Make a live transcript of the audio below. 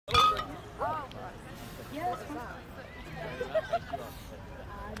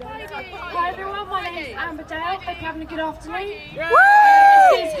Amber Dale, hope you're having a good afternoon.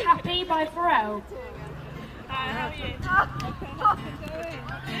 This is Happy by Pharrell.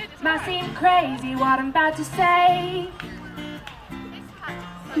 Might seem crazy what I'm about to say.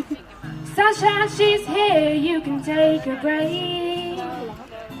 Sunshine, she's here, you can take a break.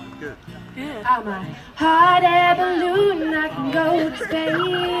 I'm a hot air balloon, I can go to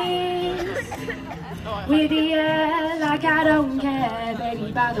space with the air like I don't care,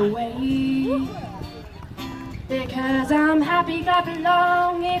 baby, by the way. Because I'm happy, clap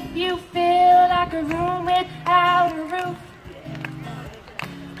along if you feel like a room without a roof.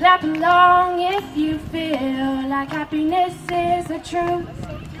 Clap along if you feel like happiness is the truth.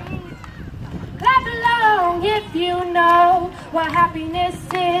 Clap along if you know what happiness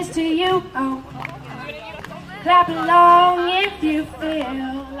is to you. Oh. Clap along if you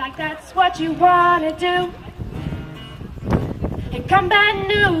feel like that's what you want to do. Here come bad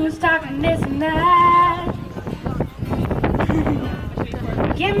news, talking this and that.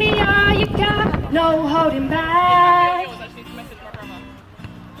 Give me all you got, no holding back.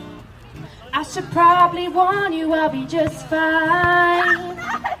 I should probably warn you, I'll be just fine.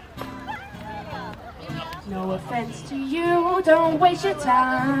 No offense to you, don't waste your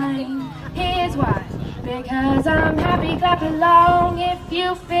time. Here's why. Because I'm happy, clap along if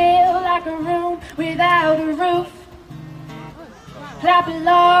you feel like a room without a roof. Clap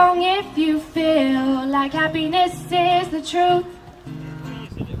along if you feel like happiness is the truth.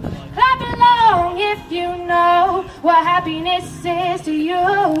 Clap along if you know what happiness is to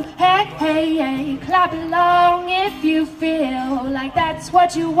you. Hey, hey, hey. Clap along if you feel like that's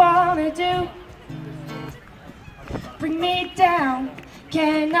what you want to do. Bring me down,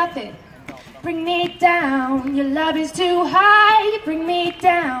 can nothing bring me down. Your love is too high, bring me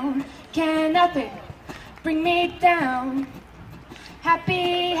down, can nothing bring me down.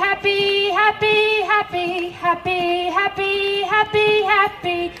 Happy, happy, happy, happy, happy, happy, happy,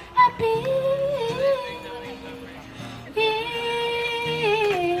 happy, happy.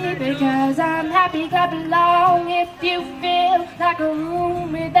 Because I'm happy, clap along if you feel like a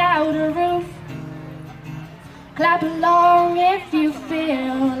room without a roof. Clap along if you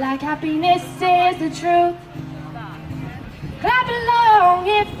feel like happiness is the truth. Clap along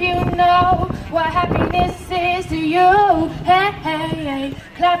if you know what happiness is to you. Hey, hey, hey.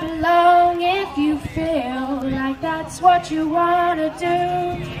 Clap along if you feel like that's what you want to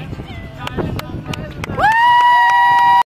do.